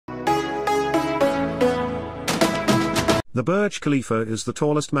The Burj Khalifa is the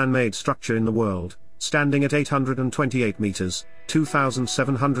tallest man-made structure in the world, standing at 828 meters,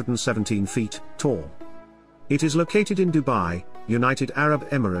 2,717 feet, tall. It is located in Dubai, United Arab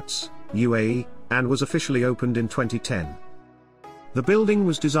Emirates, UAE, and was officially opened in 2010. The building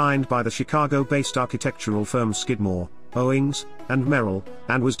was designed by the Chicago-based architectural firm Skidmore, Owings, and Merrill,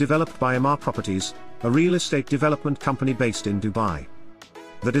 and was developed by Emaar Properties, a real estate development company based in Dubai.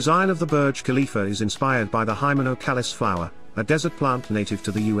 The design of the Burj Khalifa is inspired by the Hymeneocalyx flower, a desert plant native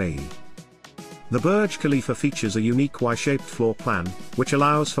to the UAE. The Burj Khalifa features a unique Y-shaped floor plan, which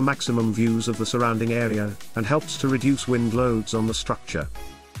allows for maximum views of the surrounding area, and helps to reduce wind loads on the structure.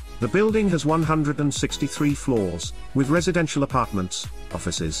 The building has 163 floors, with residential apartments,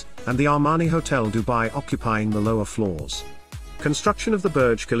 offices, and the Armani Hotel Dubai occupying the lower floors. Construction of the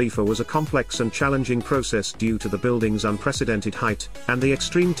Burj Khalifa was a complex and challenging process due to the building's unprecedented height, and the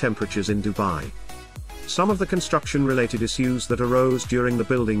extreme temperatures in Dubai. Some of the construction-related issues that arose during the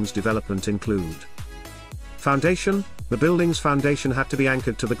building's development include: foundation. The building's foundation had to be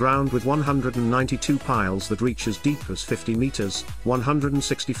anchored to the ground with 192 piles that reach as deep as 50 meters,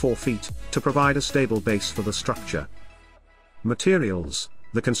 164 feet, to provide a stable base for the structure. Materials.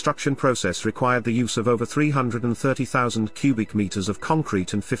 The construction process required the use of over 330,000 cubic meters of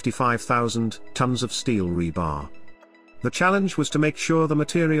concrete and 55,000 tons of steel rebar. The challenge was to make sure the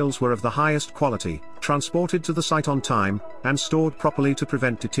materials were of the highest quality, transported to the site on time, and stored properly to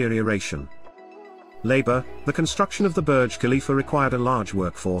prevent deterioration. Labor. The construction of the Burj Khalifa required a large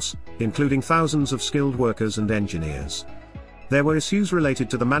workforce, including thousands of skilled workers and engineers. There were issues related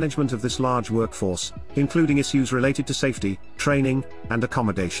to the management of this large workforce, including issues related to safety, training, and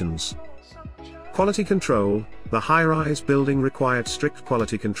accommodations. Quality control. The high-rise building required strict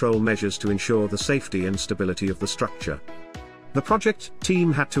quality control measures to ensure the safety and stability of the structure. The project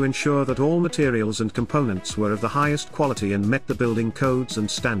team had to ensure that all materials and components were of the highest quality and met the building codes and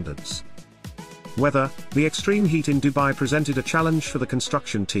standards. Weather. The extreme heat in Dubai presented a challenge for the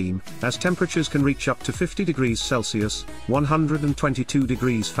construction team, as temperatures can reach up to 50 degrees Celsius, 122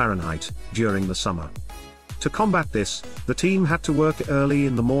 degrees Fahrenheit, during the summer. To combat this, the team had to work early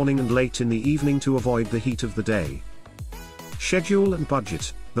in the morning and late in the evening to avoid the heat of the day. Schedule and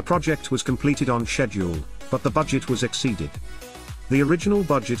budget. The project was completed on schedule, but the budget was exceeded. The original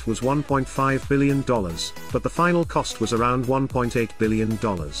budget was $1.5 billion, but the final cost was around $1.8 billion.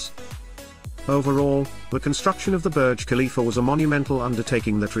 Overall, the construction of the Burj Khalifa was a monumental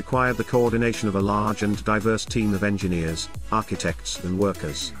undertaking that required the coordination of a large and diverse team of engineers, architects and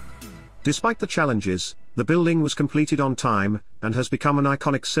workers. Despite the challenges, the building was completed on time, and has become an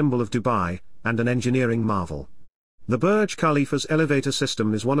iconic symbol of Dubai, and an engineering marvel. The Burj Khalifa's elevator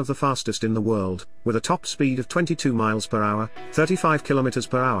system is one of the fastest in the world, with a top speed of 22 miles per hour, 35 kilometers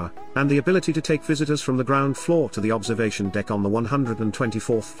per hour, and the ability to take visitors from the ground floor to the observation deck on the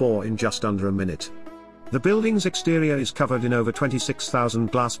 124th floor in just under a minute. The building's exterior is covered in over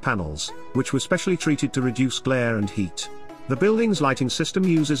 26,000 glass panels, which were specially treated to reduce glare and heat. The building's lighting system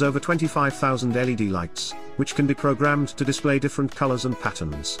uses over 25,000 LED lights, which can be programmed to display different colors and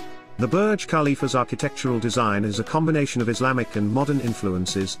patterns. The Burj Khalifa's architectural design is a combination of Islamic and modern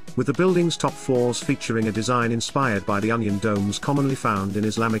influences, with the building's top floors featuring a design inspired by the onion domes commonly found in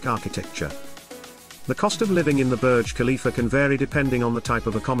Islamic architecture. The cost of living in the Burj Khalifa can vary depending on the type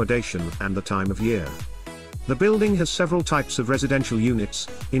of accommodation and the time of year. The building has several types of residential units,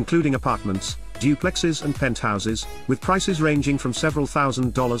 including apartments, duplexes and penthouses, with prices ranging from several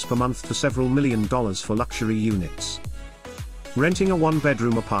 $1,000s per month to several $1 million for luxury units. Renting a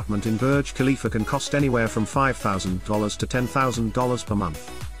one-bedroom apartment in Burj Khalifa can cost anywhere from $5,000 to $10,000 per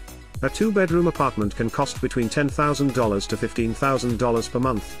month. A two-bedroom apartment can cost between $10,000 to $15,000 per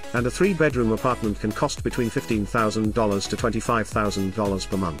month, and a three-bedroom apartment can cost between $15,000 to $25,000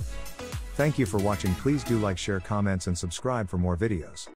 per month. Thank you for watching. Please do like, share, comments and subscribe for more videos.